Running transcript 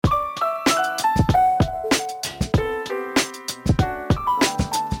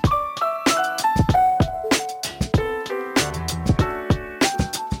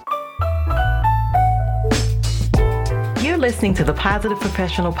listening to the Positive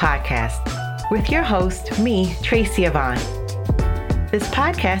Professional Podcast with your host, me, Tracy Yvonne. This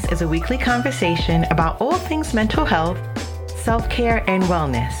podcast is a weekly conversation about all things mental health, self-care, and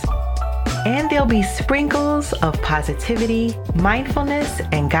wellness. And there'll be sprinkles of positivity, mindfulness,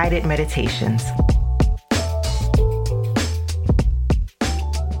 and guided meditations.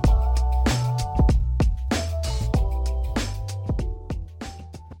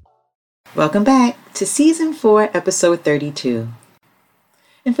 Welcome back to Season 4, Episode 32.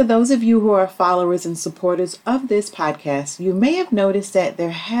 And for those of you who are followers and supporters of this podcast, you may have noticed that there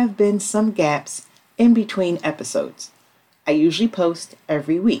have been some gaps in between episodes. I usually post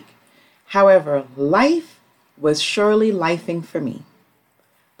every week. However, life was surely lifing for me.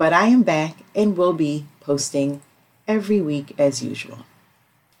 But I am back and will be posting every week as usual.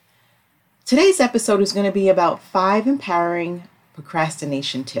 Today's episode is going to be about 5 empowering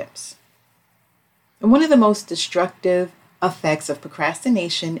procrastination tips. And one of the most destructive effects of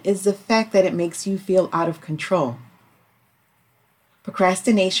procrastination is the fact that it makes you feel out of control.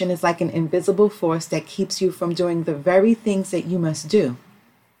 Procrastination is like an invisible force that keeps you from doing the very things that you must do.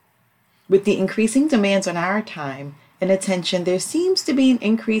 With the increasing demands on our time and attention, there seems to be an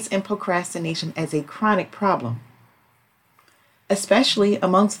increase in procrastination as a chronic problem, especially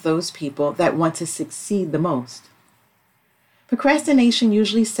amongst those people that want to succeed the most. Procrastination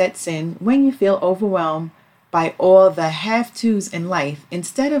usually sets in when you feel overwhelmed by all the have-tos in life.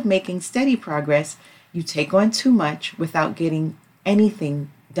 Instead of making steady progress, you take on too much without getting anything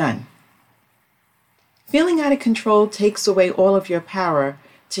done. Feeling out of control takes away all of your power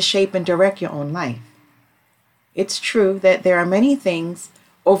to shape and direct your own life. It's true that there are many things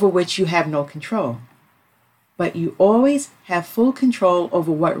over which you have no control, but you always have full control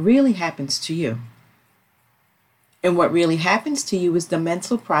over what really happens to you. And what really happens to you is the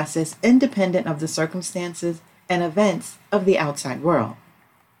mental process independent of the circumstances and events of the outside world.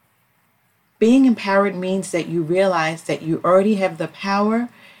 Being empowered means that you realize that you already have the power,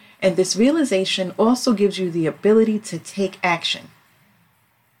 and this realization also gives you the ability to take action.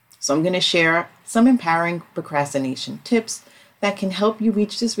 So I'm going to share some empowering procrastination tips that can help you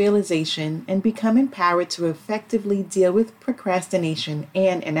reach this realization and become empowered to effectively deal with procrastination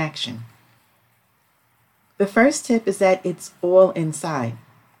and inaction. The first tip is that it's all inside.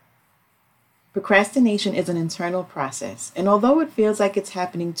 Procrastination is an internal process, and although it feels like it's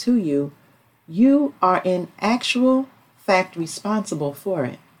happening to you, you are in actual fact responsible for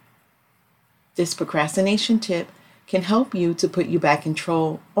it. This procrastination tip can help you to put you back in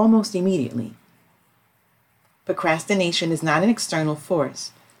control almost immediately. Procrastination is not an external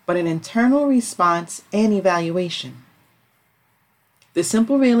force, but an internal response and evaluation. The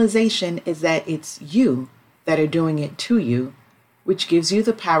simple realization is that it's you that are doing it to you, which gives you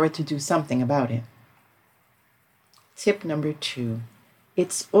the power to do something about it. Tip number 2,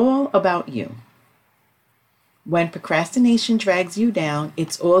 it's all about you. When procrastination drags you down,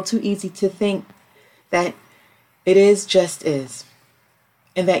 it's all too easy to think that it is just is,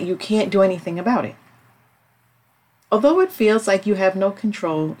 and that you can't do anything about it. Although it feels like you have no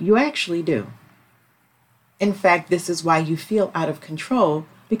control, you actually do. In fact, this is why you feel out of control,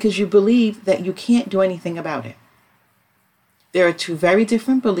 because you believe that you can't do anything about it. There are 2 very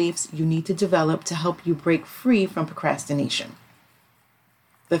different beliefs you need to develop to help you break free from procrastination.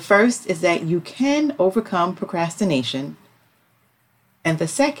 The first is that you can overcome procrastination, and the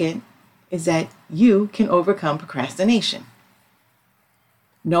second is that you can overcome procrastination.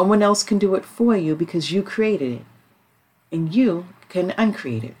 No one else can do it for you because you created it, and you can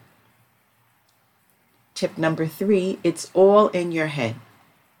uncreate it. Tip number 3, it's all in your head.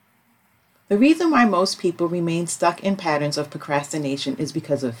 The reason why most people remain stuck in patterns of procrastination is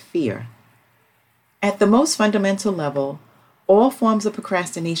because of fear. At the most fundamental level, all forms of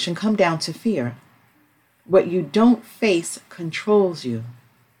procrastination come down to fear. What you don't face controls you.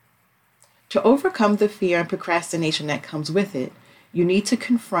 To overcome the fear and procrastination that comes with it, you need to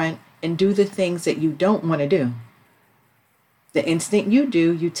confront and do the things that you don't want to do. The instant you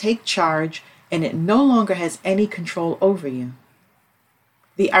do, you take charge, and it no longer has any control over you.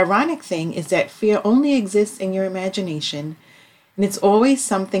 The ironic thing is that fear only exists in your imagination, and it's always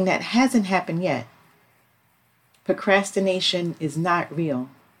something that hasn't happened yet. Procrastination is not real.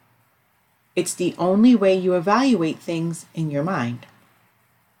 It's the only way you evaluate things in your mind.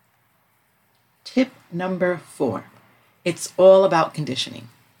 Tip number 4, it's all about conditioning.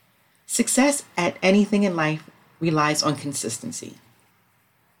 Success at anything in life relies on consistency.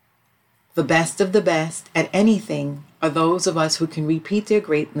 The best of the best at anything are those of us who can repeat their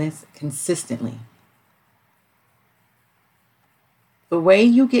greatness consistently. The way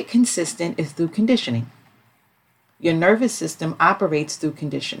you get consistent is through conditioning. Your nervous system operates through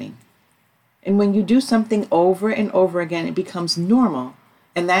conditioning. And when you do something over and over again, it becomes normal.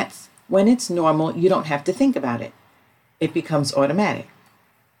 And that's when it's normal, you don't have to think about it. It becomes automatic.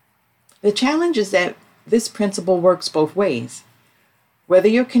 The challenge is that this principle works both ways. Whether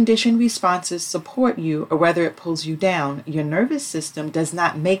your conditioned responses support you or whether it pulls you down, your nervous system does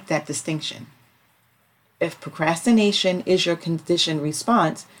not make that distinction. If procrastination is your conditioned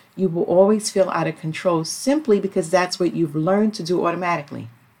response, you will always feel out of control simply because that's what you've learned to do automatically.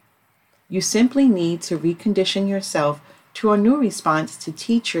 You simply need to recondition yourself to a new response to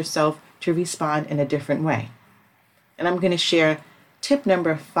teach yourself to respond in a different way. And I'm going to share tip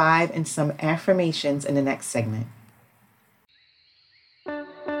number 5 and some affirmations in the next segment.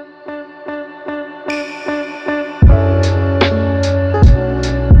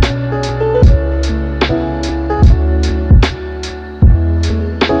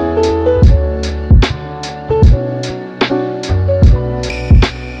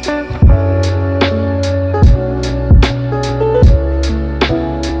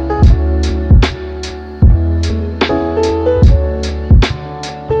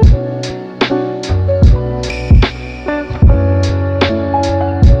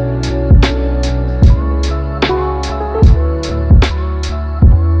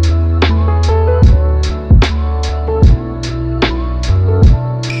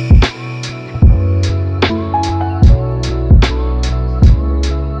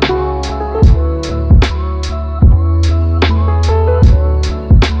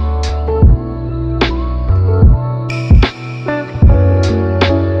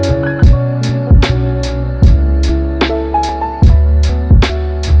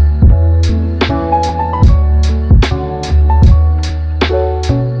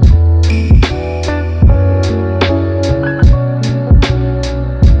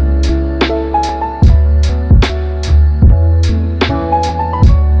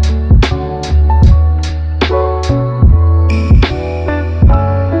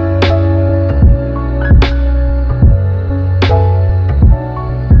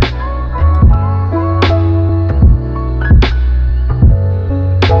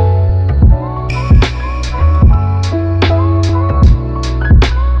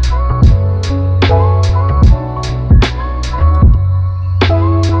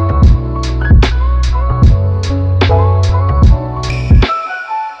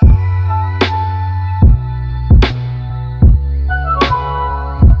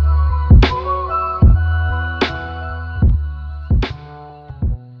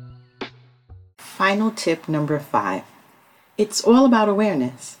 Final tip number 5. It's all about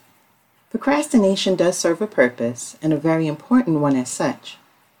awareness. Procrastination does serve a purpose, and a very important one as such,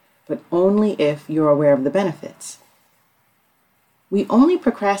 but only if you're aware of the benefits. We only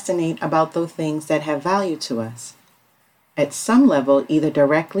procrastinate about those things that have value to us. At some level, either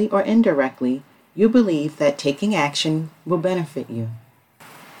directly or indirectly, you believe that taking action will benefit you.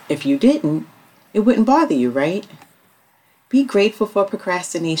 If you didn't, it wouldn't bother you, right? Be grateful for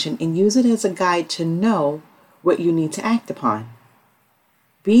procrastination and use it as a guide to know what you need to act upon.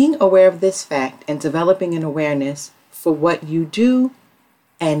 Being aware of this fact and developing an awareness for what you do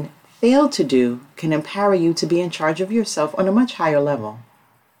and fail to do can empower you to be in charge of yourself on a much higher level.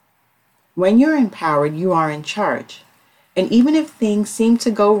 When you're empowered, you are in charge. And even if things seem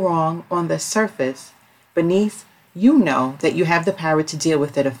to go wrong on the surface, beneath, you know that you have the power to deal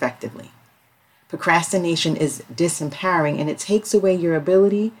with it effectively. Procrastination is disempowering, and it takes away your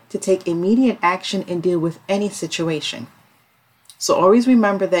ability to take immediate action and deal with any situation. So always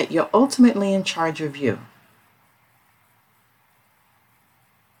remember that you're ultimately in charge of you.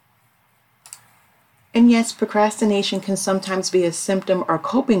 And yes, procrastination can sometimes be a symptom or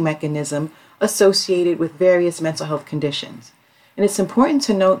coping mechanism associated with various mental health conditions. And it's important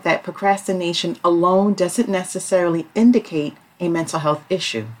to note that procrastination alone doesn't necessarily indicate a mental health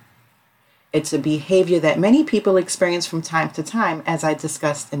issue. It's a behavior that many people experience from time to time, as I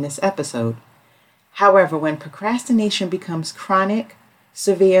discussed in this episode. However, when procrastination becomes chronic,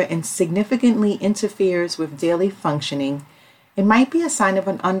 severe, and significantly interferes with daily functioning, it might be a sign of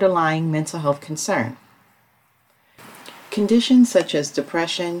an underlying mental health concern. Conditions such as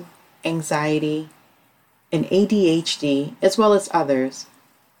depression, anxiety, and ADHD, as well as others,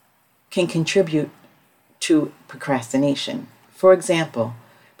 can contribute to procrastination. For example,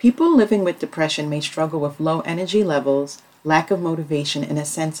 people living with depression may struggle with low energy levels, lack of motivation, and a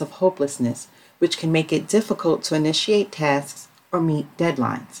sense of hopelessness, which can make it difficult to initiate tasks or meet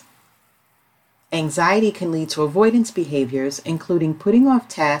deadlines. Anxiety can lead to avoidance behaviors, including putting off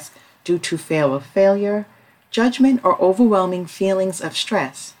tasks due to fear of failure, judgment, or overwhelming feelings of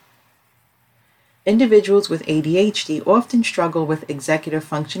stress. Individuals with ADHD often struggle with executive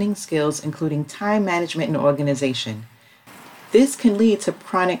functioning skills, including time management and organization. This can lead to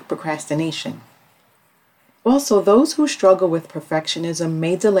chronic procrastination. Also, those who struggle with perfectionism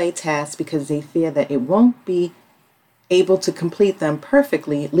may delay tasks because they fear that it won't be able to complete them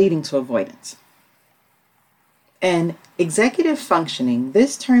perfectly, leading to avoidance. And executive functioning,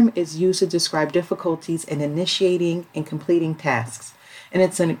 this term is used to describe difficulties in initiating and completing tasks, and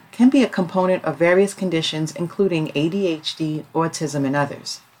it can be a component of various conditions, including ADHD, autism, and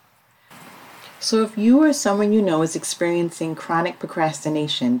others. So if you or someone you know is experiencing chronic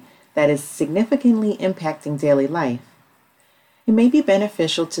procrastination that is significantly impacting daily life, it may be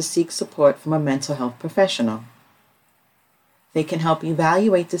beneficial to seek support from a mental health professional. They can help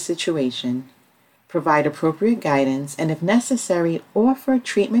evaluate the situation, provide appropriate guidance, and if necessary, offer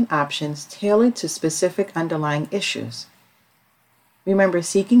treatment options tailored to specific underlying issues. Remember,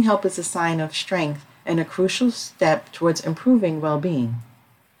 seeking help is a sign of strength and a crucial step towards improving well-being.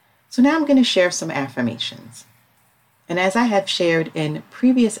 So now I'm going to share some affirmations. And as I have shared in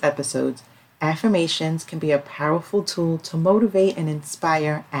previous episodes, affirmations can be a powerful tool to motivate and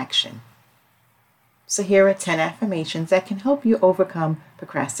inspire action. So here are 10 affirmations that can help you overcome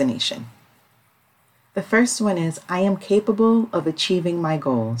procrastination. The first one is, I am capable of achieving my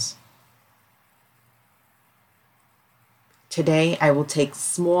goals. Today, I will take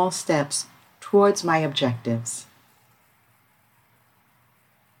small steps towards my objectives.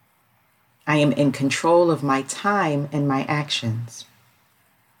 I am in control of my time and my actions.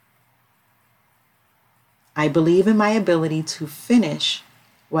 I believe in my ability to finish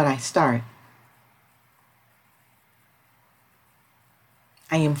what I start.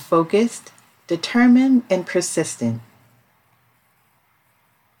 I am focused, determined, and persistent.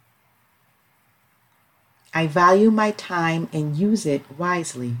 I value my time and use it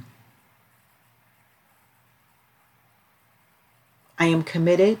wisely. I am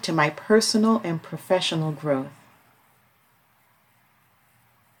committed to my personal and professional growth.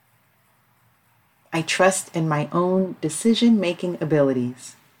 I trust in my own decision-making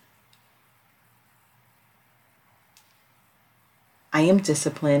abilities. I am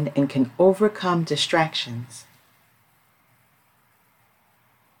disciplined and can overcome distractions.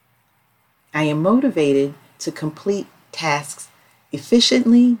 I am motivated to complete tasks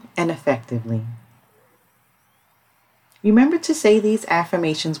efficiently and effectively. Remember to say these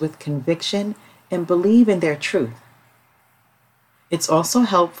affirmations with conviction and believe in their truth. It's also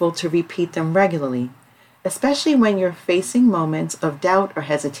helpful to repeat them regularly, especially when you're facing moments of doubt or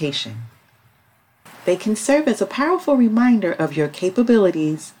hesitation. They can serve as a powerful reminder of your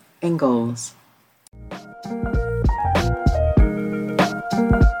capabilities and goals.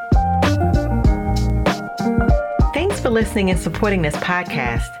 Thanks for listening and supporting this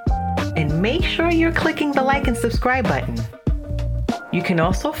podcast. And make sure you're clicking the like and subscribe button. You can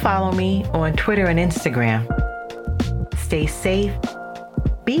also follow me on Twitter and Instagram. Stay safe,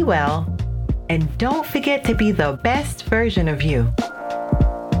 be well, and don't forget to be the best version of you.